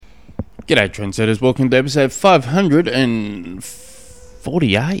G'day Trendsetters, welcome to episode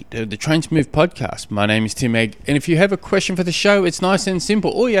 548 of the Train Smooth podcast. My name is Tim Egg, and if you have a question for the show, it's nice and simple.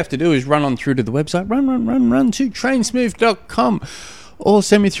 All you have to do is run on through to the website, run to trainsmooth.com, or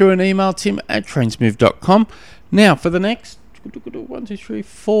send me through an email, tim@trainsmooth.com. Now, for the next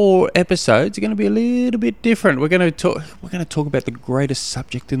 4 episodes are going to be a little bit different. We're going to talk about the greatest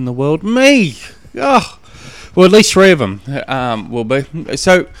subject in the world, me. Oh, well, at least 3 of them will be.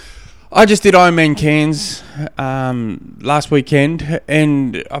 So, I just did Ironman Cairns last weekend,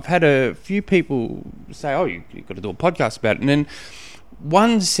 and I've had a few people say, "Oh, you've got to do a podcast about it." And then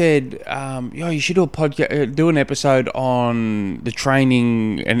one said, you should do a podcast, do an episode on the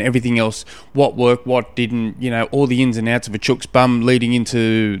training and everything else, what worked, what didn't, all the ins and outs of a chook's bum leading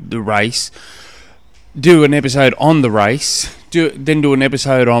into the race. Do an episode on the race, then do an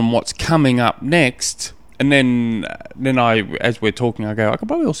episode on what's coming up next. And then I, as we're talking, I could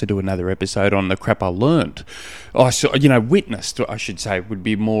probably also do another episode on the crap I learned. Witnessed, I should say, would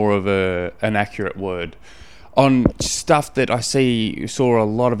be more of an accurate word. On stuff that I saw a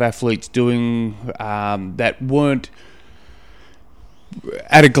lot of athletes doing that weren't,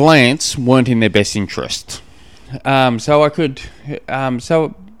 at a glance, weren't in their best interest.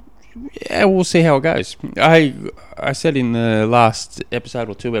 We'll see how it goes. I said in the last episode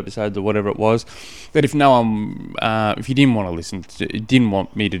or 2 episodes or whatever it was that if you didn't want to listen, didn't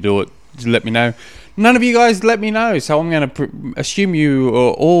want me to do it, just let me know. None of you guys let me know, so I'm going to assume you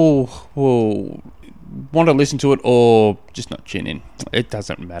all will want to listen to it or just not tune in. It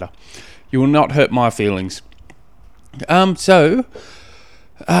doesn't matter. You will not hurt my feelings. Basically,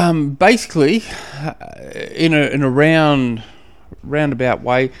 in a roundabout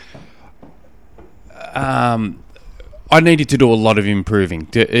way, I needed to do a lot of improving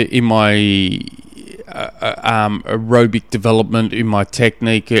in my aerobic development, in my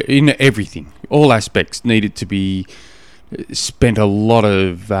technique, in everything. All aspects needed to be spent a lot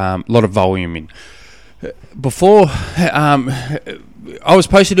of volume in. Before, I was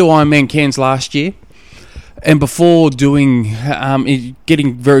supposed to do Ironman Cairns last year, and before doing,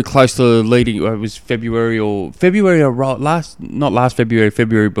 getting very close to leading, it was February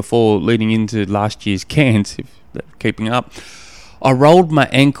before leading into last year's Cairns, if keeping up, I rolled my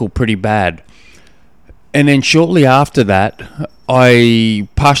ankle pretty bad. And then shortly after that, I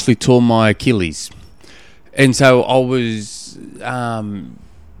partially tore my Achilles. And so I was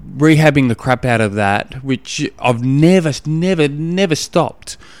rehabbing the crap out of that, which I've never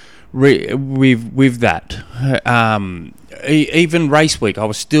stopped with that. Even race week, I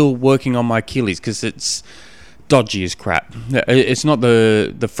was still working on my Achilles because it's dodgy as crap. It's not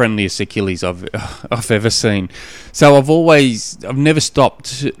the friendliest Achilles I've ever seen. So I've never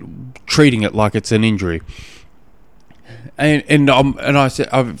stopped treating it like it's an injury. And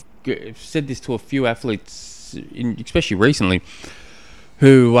I've said this to a few athletes, especially recently,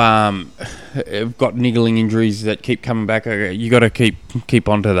 who have got niggling injuries that keep coming back. You got to keep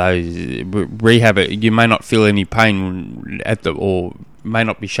onto those, rehab it. You may not feel any pain or may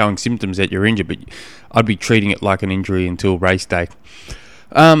not be showing symptoms that you're injured, but I'd be treating it like an injury until race day.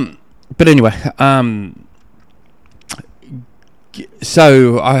 But anyway,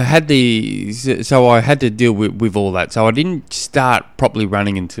 so I had to deal with all that. So I didn't start properly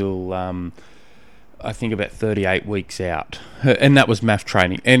running until I think about 38 weeks out, and that was MAF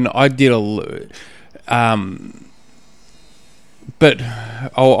training. And I did but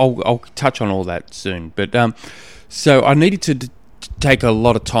I'll touch on all that soon. But so I needed to take a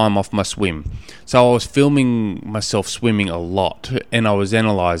lot of time off my swim. So I was filming myself swimming a lot, and I was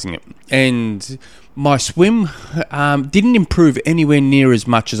analysing it. And my swim didn't improve anywhere near as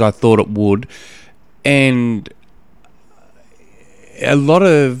much as I thought it would. And a lot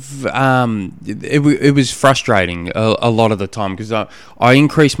of it was frustrating a lot of the time because I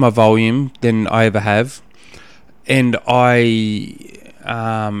increased my volume than I ever have, and I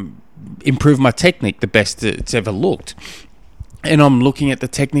improved my technique the best it's ever looked. And I'm looking at the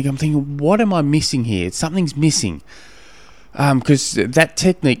technique, I'm thinking, what am I missing here? Something's missing. Because that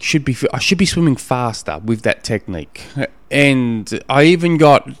technique I should be swimming faster with that technique. And I even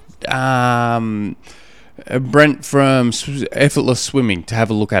got Brent from Effortless Swimming to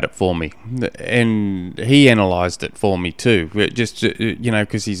have a look at it for me. And he analysed it for me too. Just,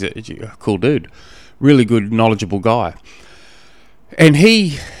 because he's a cool dude. Really good, knowledgeable guy. And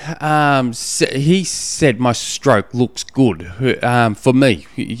he said my stroke looks good for me.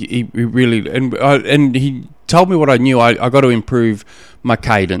 He really, and he told me what I knew. I got to improve my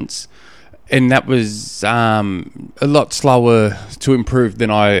cadence, and that was a lot slower to improve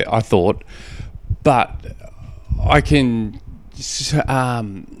than I thought. But I can I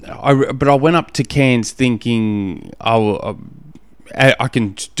went up to Cairns thinking I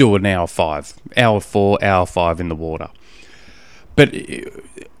can do an hour 5, hour 4, hour 5 in the water. But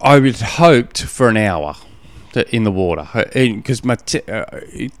I had hoped for an hour in the water, because once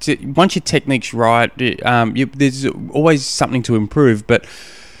your technique's right, there's always something to improve. But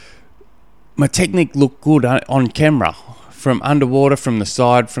my technique looked good on camera, from underwater, from the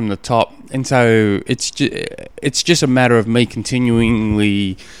side, from the top, and so it's just a matter of me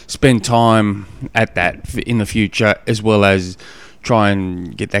continually spend time at that in the future, as well as try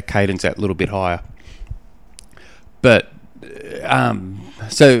and get that cadence that little bit higher. But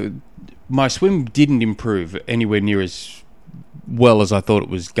so my swim didn't improve anywhere near as well as I thought it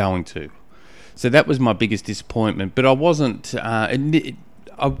was going to. So that was my biggest disappointment. But I wasn't.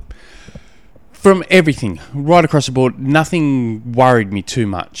 From everything, right across the board, nothing worried me too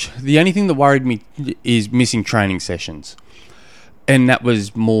much. The only thing that worried me is missing training sessions. And that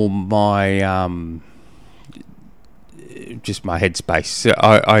was more my, just my headspace.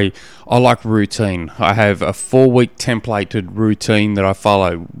 I like routine. I have a 4-week templated routine that I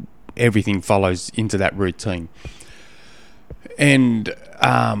follow. Everything follows into that routine. And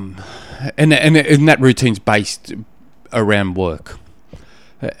that routine's based around work.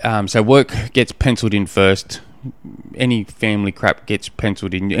 So work gets penciled in first. Any family crap gets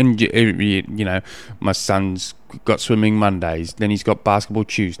penciled in, and you know, my son's got swimming Mondays, then he's got basketball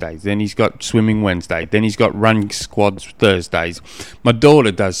Tuesdays, then he's got swimming Wednesday, then he's got run squads Thursdays. My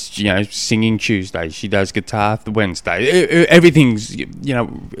daughter does, you know, singing Tuesdays, she does guitar Wednesday. Everything's, you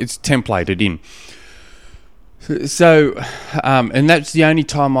know, it's templated in. So, and that's the only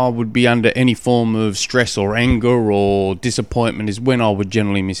time I would be under any form of stress or anger or disappointment, is when I would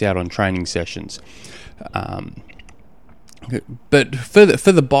generally miss out on training sessions. But for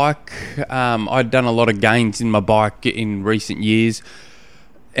the bike, I'd done a lot of gains in my bike in recent years,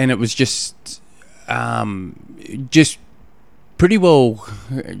 and it was just pretty well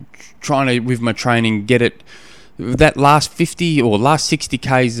trying to, with my training, get it. That last 50 or last 60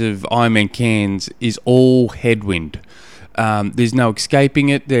 Ks of Ironman Cairns is all headwind. There's no escaping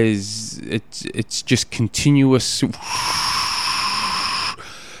it. It's just continuous.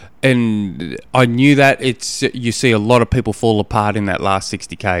 And I knew that you see a lot of people fall apart in that last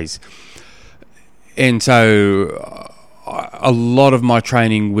 60 Ks. And so a lot of my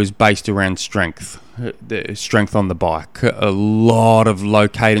training was based around strength, the strength on the bike, a lot of low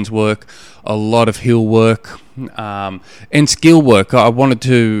cadence work, a lot of hill work, and skill work. I wanted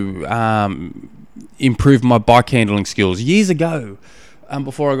to improve my bike handling skills. Years ago,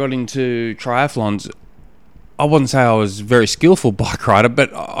 before I got into triathlons, I wouldn't say I was a very skillful bike rider,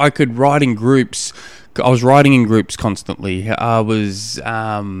 but I could ride in groups. I was riding in groups constantly. I was...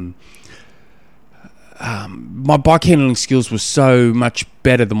 my bike handling skills were so much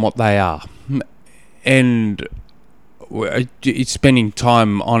better than what they are. And it's spending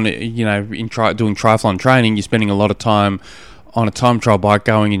time on, you know, doing triathlon training, you're spending a lot of time on a time trial bike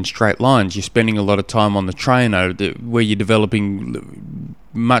going in straight lines. You're spending a lot of time on the trainer, where you're developing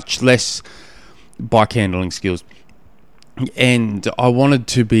much less bike handling skills. And I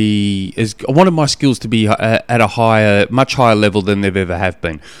wanted my skills to be at a much higher level than they've ever have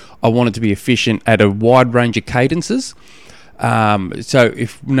been. I wanted to be efficient at a wide range of cadences. So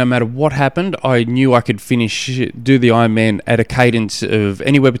if no matter what happened, I knew I could do the Ironman at a cadence of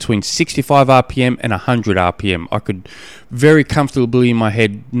anywhere between 65 RPM and 100 RPM. I could very comfortably in my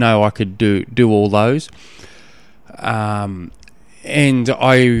head know I could do all those. And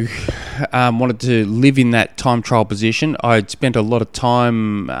I wanted to live in that time trial position. I'd spent a lot of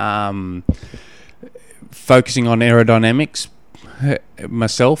time focusing on aerodynamics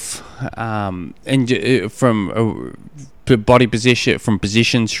myself, and from body position, from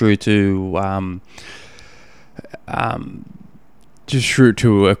positions through to just through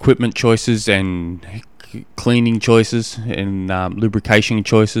to equipment choices and cleaning choices and lubrication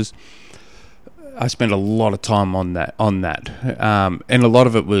choices. I spent a lot of time on that, and a lot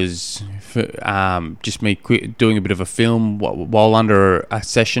of it was just me doing a bit of a film while under a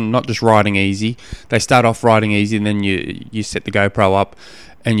session, not just riding easy. They start off riding easy, and then you set the GoPro up,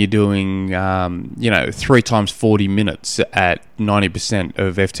 and you're doing 3 times 40 minutes at 90%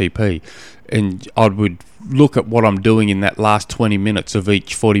 of FTP, and I would look at what I'm doing in that last 20 minutes of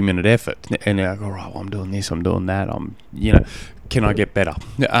each 40-minute effort, and I go, right, well, I'm doing this, I'm doing that, can I get better?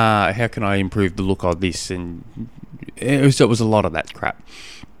 How can I improve the look of this? And it was a lot of that crap.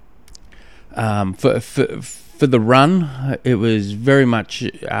 For the run, it was very much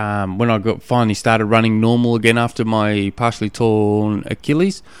when I finally started running normal again after my partially torn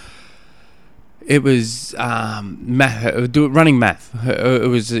Achilles. It was running math. It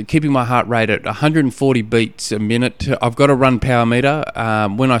was keeping my heart rate at 140 beats a minute. I've got a run power meter.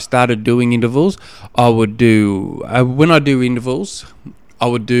 When I started doing intervals, I would do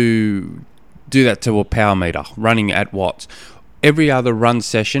that to a power meter, running at watts. Every other run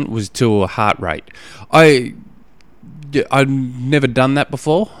session was to a heart rate. I'd never done that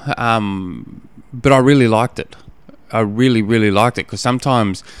before, but I really liked it. I really, really liked it, because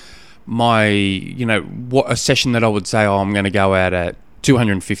sometimes what a session that I would say, I'm going to go out at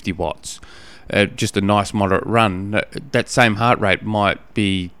 250 watts, just a nice moderate run, that same heart rate might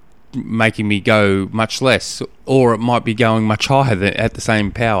be making me go much less, or it might be going much higher at the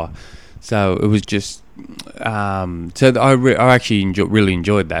same power. So it was just, I actually really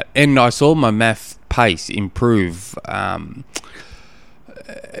enjoyed that. And I saw my math pace improve.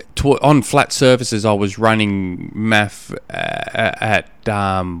 On flat surfaces, I was running math at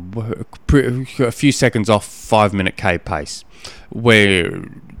a few seconds off 5-minute K pace, where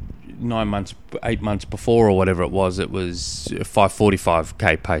 8 months before or whatever it was 5:45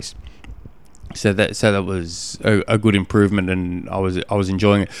 K pace. So that was a good improvement, and I was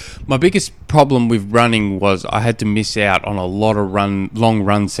enjoying it. My biggest problem with running was I had to miss out on a lot of long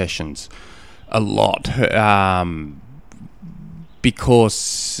run sessions, a lot.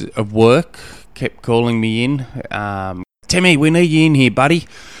 Because of work, kept calling me in. Timmy, we need you in here, buddy.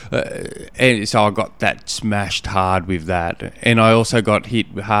 And so I got that smashed hard with that. And I also got hit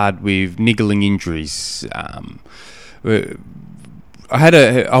hard with niggling injuries. I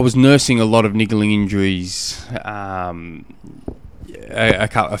was nursing a lot of niggling injuries a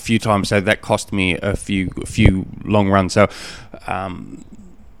few times, so that cost me a few long runs. So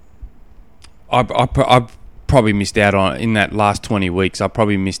I probably missed out on, in that last 20 weeks, I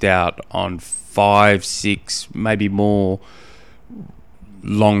probably missed out on 5, 6, maybe more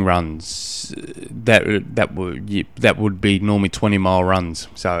long runs that would be normally 20-mile runs.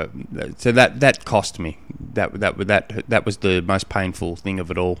 So that cost me. That was the most painful thing of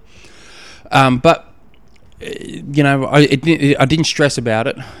it all. But I didn't stress about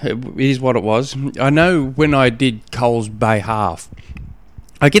it. It is what it was. I know when I did Coles Bay Half,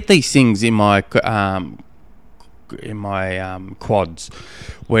 I get these things in my quads,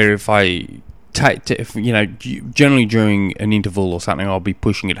 where if I generally during an interval or something, I'll be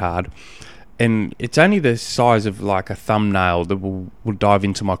pushing it hard, and it's only the size of like a thumbnail that will dive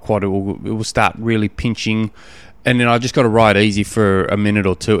into my quad. It will start really pinching, and then I just got to ride easy for a minute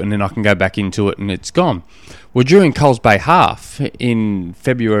or two, and then I can go back into it and it's gone. Well, during Coles Bay Half in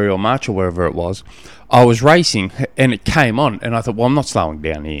February or March or wherever it was, I was racing and it came on, and I thought, well, I'm not slowing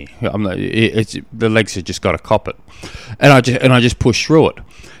down here. The legs have just got to cop it, and I just pushed through it,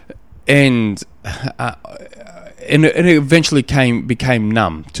 and it eventually became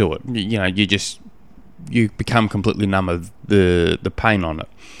numb to it. You become completely numb of the pain on it.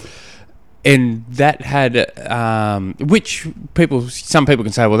 And that had, which some people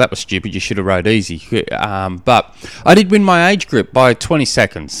can say, well, that was stupid, you should have rode easy. But I did win my age group by 20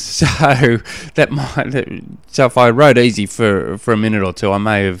 seconds. So so if I rode easy for a minute or two, I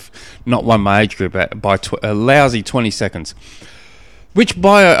may have not won my age group by a lousy 20 seconds. Which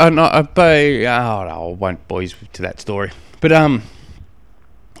I won't bore you to that story. But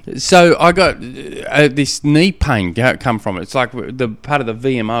so I got this knee pain come from it. It's like the part of the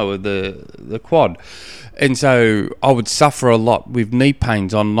VMO of the quad, and so I would suffer a lot with knee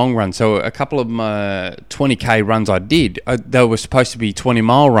pains on long runs. So a couple of my 20k runs I did, they were supposed to be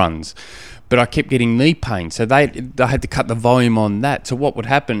 20-mile runs, but I kept getting knee pain. So I had to cut the volume on that. So what would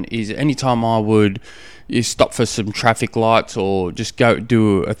happen is anytime I would stop for some traffic lights or just go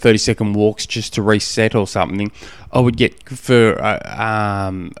do a 30-second walks just to reset or something, I would get for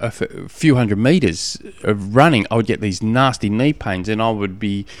a few hundred meters of running, I would get these nasty knee pains, and I would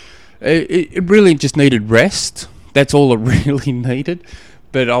be. It really just needed rest. That's all it really needed,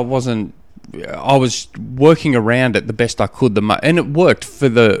 but I wasn't. I was working around it the best I could, and it worked for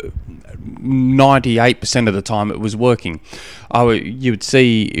the 98% of the time. It was working. You would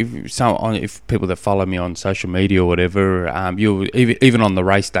see if people that follow me on social media or whatever, you'll even on the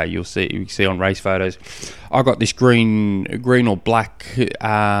race day, you see on race photos, I got this green or black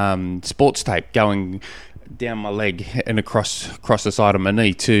sports tape going down my leg and across the side of my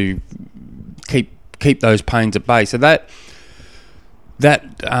knee to keep those pains at bay. So that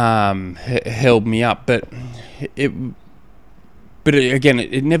held me up, but again,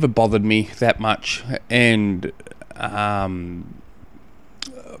 it never bothered me that much, and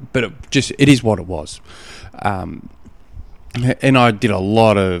but it is what it was. And I did a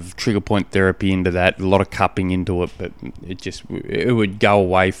lot of trigger point therapy into that, a lot of cupping into it, but it would go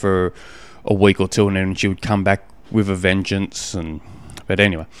away for a week or two, and then she would come back with a vengeance. But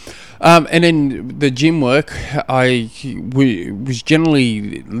anyway, and then the gym work, I was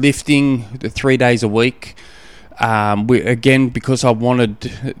generally lifting 3 days a week. Again, because I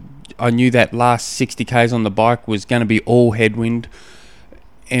knew that last 60 Ks on the bike was going to be all headwind,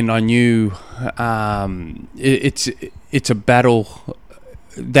 and I knew it's a battle.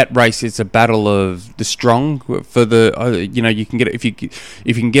 That race is a battle of the strong. For the you can get if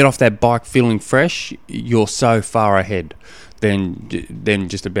you can get off that bike feeling fresh, you're so far ahead than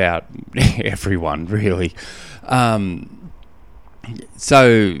just about everyone, really.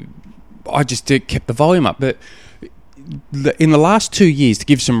 So I just kept the volume up. But in the last 2 years, to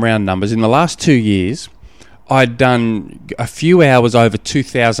give some round numbers, in the last 2 years, I'd done a few hours over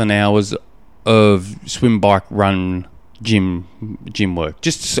 2,000 hours of swim, bike, run, gym work.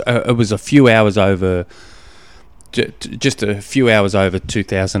 It was a few hours over, just a few hours over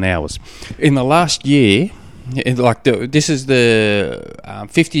 2,000 hours. In the last year, this is the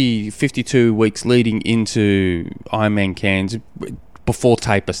 52 weeks leading into Ironman Cairns before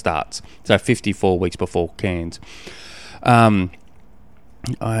taper starts. So 54 weeks before Cairns. I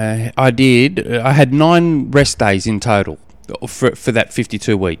had 9 rest days in total for that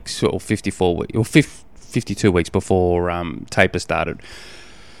 52 weeks or 54 weeks or 52 weeks before taper started,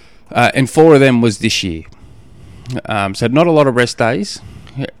 and 4 of them was this year. So not a lot of rest days,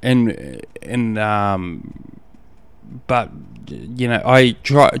 but I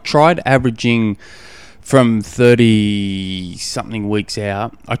tried averaging from 30 something weeks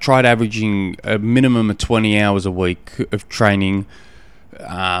out. I tried averaging a minimum of 20 hours a week of training,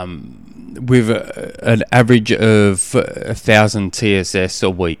 with an average of 1,000 TSS a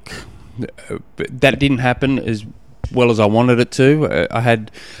week. But that didn't happen as well as I wanted it to. I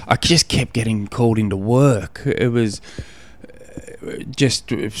just kept getting called into work. It was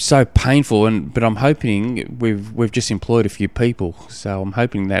just so painful, but I'm hoping we've just employed a few people, so I'm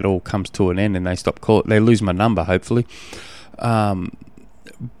hoping that all comes to an end and they lose my number, hopefully.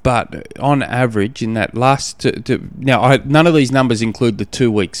 But on average, in that last none of these numbers include the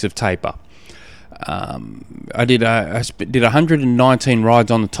 2 weeks of taper. I did 119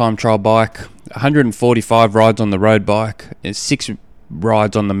 rides on the time trial bike, 145 rides on the road bike, and 6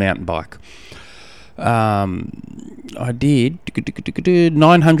 rides on the mountain bike. I did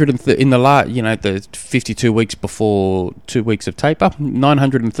 900 in the 52 weeks before 2 weeks of taper,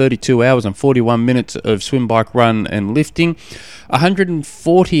 932 hours and 41 minutes of swim, bike, run and lifting,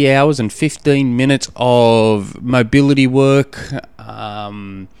 140 hours and 15 minutes of mobility work,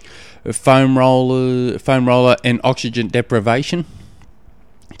 foam roller and oxygen deprivation.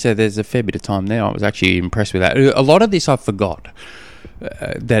 So there's a fair bit of time there. I was actually impressed with that. A lot of this I forgot.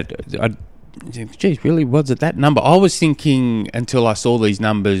 Geez, really, was it that number? I was thinking until I saw these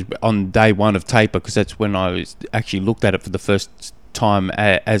numbers on day one of taper, because that's when I actually looked at it for the first time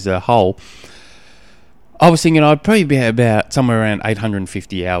as a whole. I was thinking I'd probably be about somewhere around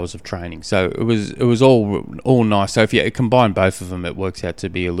 850 hours of training. So it was all nice. So if you combine both of them, it works out to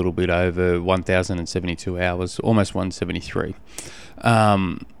be a little bit over 1,072 hours, almost 173.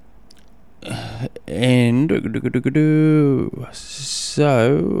 And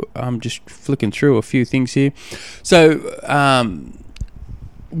so I'm just flicking through a few things here. So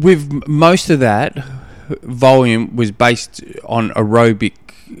with most of that volume was based on aerobic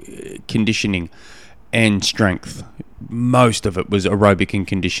conditioning and strength. Most of it was aerobic and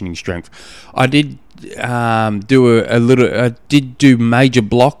conditioning strength. I did do major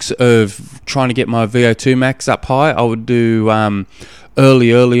blocks of trying to get my VO2 max up high. I would do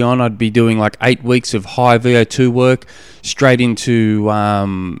early on. I'd be doing like 8 weeks of high VO2 work straight into.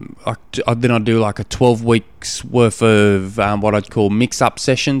 Then I'd do like a 12 weeks worth of what I'd call mix-up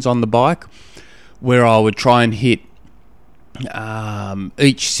sessions on the bike, where I would try and hit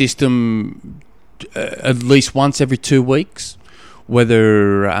each system at least once every 2 weeks,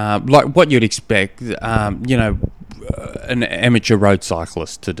 whether like what you'd expect, an amateur road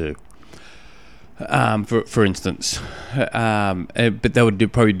cyclist to do, for instance. But they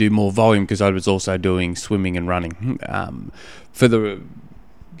would probably do more volume because I was also doing swimming and running. And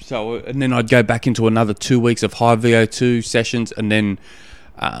then I'd go back into another 2 weeks of high VO2 sessions, and then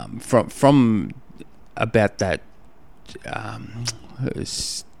from about that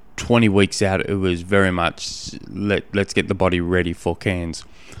 20 weeks out, it was very much let's get the body ready for Cairns.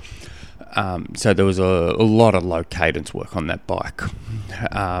 So there was a lot of low cadence work on that bike,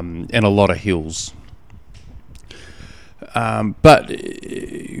 and a lot of hills. So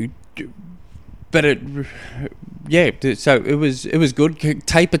it was good.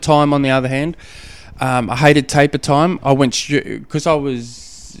 Taper time, on the other hand, I hated taper time. I went because I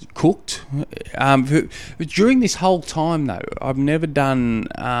was cooked. During this whole time, though, I've never done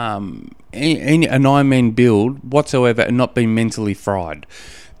an Ironman build whatsoever and not been mentally fried.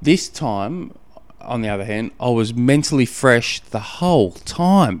 This time, on the other hand, I was mentally fresh the whole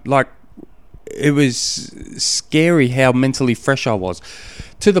time. Like, it was scary how mentally fresh I was,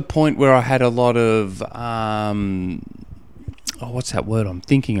 to the point where I had a lot of what's that word I'm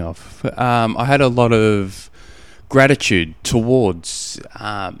thinking of? I had a lot of gratitude towards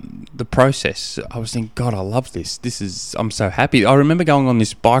the process. I was thinking, God, I love this. I'm so happy. I remember going on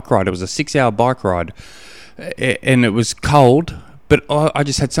this bike ride. It was a 6-hour bike ride, and it was cold, but I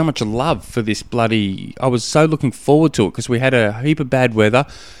just had so much love for this I was so looking forward to it, because we had a heap of bad weather,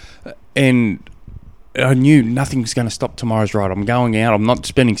 and I knew nothing was going to stop tomorrow's ride. I'm going out. I'm not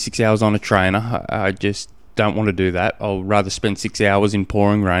spending 6 hours on a trainer. I just don't want to do that. I'll rather spend 6 hours in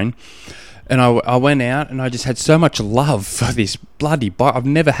pouring rain. And I went out, and I just had so much love for this bloody bike. I've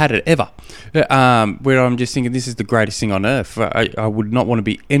never had it ever. Where I'm just thinking, this is the greatest thing on earth. I would not want to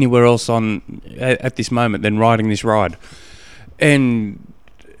be anywhere else at this moment than riding this ride. And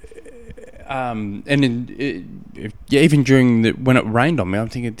even during when it rained on me, I'm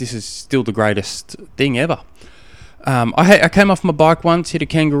thinking, this is still the greatest thing ever. I came off my bike once, hit a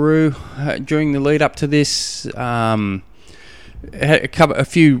kangaroo during the lead up to this. Had a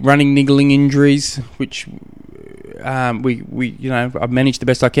few running niggling injuries, which I've managed the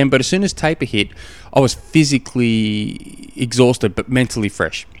best I can. But as soon as taper hit, I was physically exhausted but mentally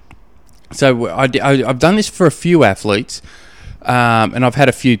fresh. So I've done this for a few athletes, and I've had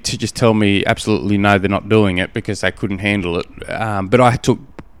a few to just tell me absolutely no, they're not doing it because they couldn't handle it. But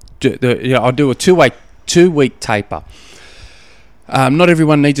I'll do a 2-week taper. Not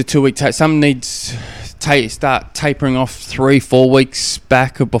everyone needs a 2-week taper. Some needs start tapering off 3-4 weeks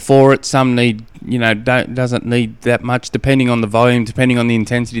back or before it. Some doesn't need that much, depending on the volume, depending on the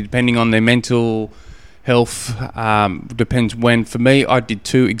intensity, depending on their mental health. Depends when. For me, I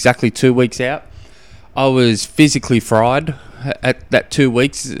did exactly 2 weeks out. I was physically fried at that 2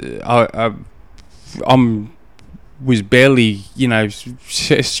 weeks. I was barely,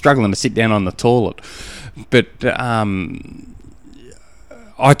 struggling to sit down on the toilet, but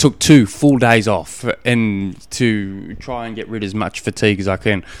I took 2 full days off and to try and get rid of as much fatigue as I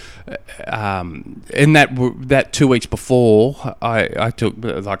can. And that 2 weeks before, I took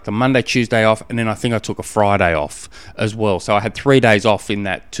like the Monday, Tuesday off, and then I think I took a Friday off as well. So I had 3 days off in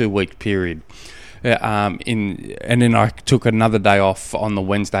that 2-week period. And then I took another day off on the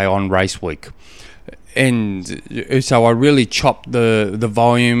Wednesday on race week. And so I really chopped the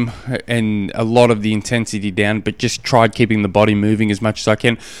volume and a lot of the intensity down, but just tried keeping the body moving as much as I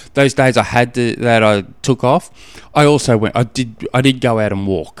can. Those days that I took off, I also went. I did go out and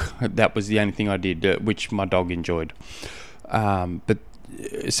walk. That was the only thing I did, which my dog enjoyed. But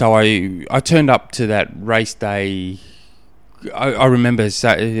so I turned up to that race day. I remember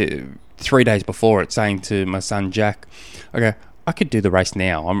 3 days before it, saying to my son Jack, "Okay, I could do the race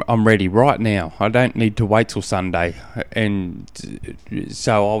now. I'm ready right now. I don't need to wait till Sunday." And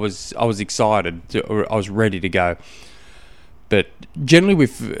so I was excited. I was ready to go. But generally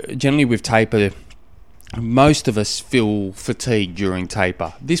with taper, most of us feel fatigue during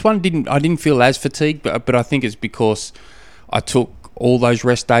taper. This one I didn't feel as fatigued, but I think it's because I took all those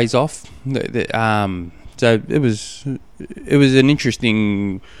rest days off. So it was an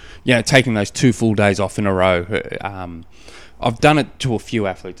interesting, taking those 2 full days off in a row. I've done it to a few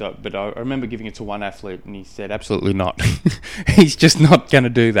athletes, but I remember giving it to one athlete, and he said, "Absolutely not. He's just not going to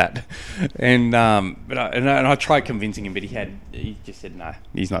do that." And I tried convincing him, but he just said, "No,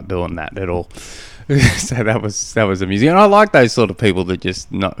 he's not doing that at all." So that was amusing, and I like those sort of people that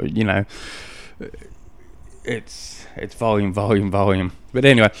just not, it's volume. But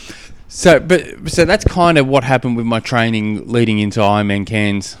anyway. So that's kind of what happened with my training leading into Ironman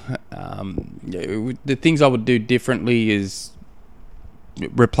Cairns. The things I would do differently is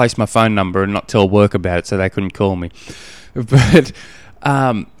replace my phone number and not tell work about it so they couldn't call me. But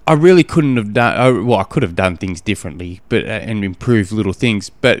I really couldn't have done. Well, I could have done things differently, but and improved little things.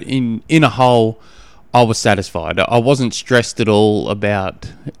 But in a whole, I was satisfied. I wasn't stressed at all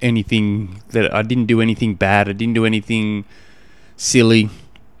about anything. That I didn't do anything bad. I didn't do anything silly.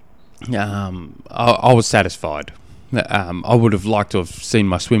 I was satisfied. I would have liked to have seen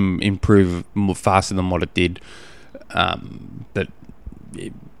my swim improve more faster than what it did, but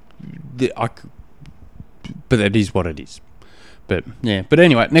it is what it is. But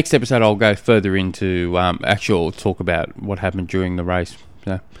anyway, next episode I'll go further into actual talk about what happened during the race.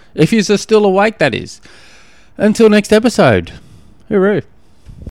 So, if you're still awake, that is. Until next episode, hooroo.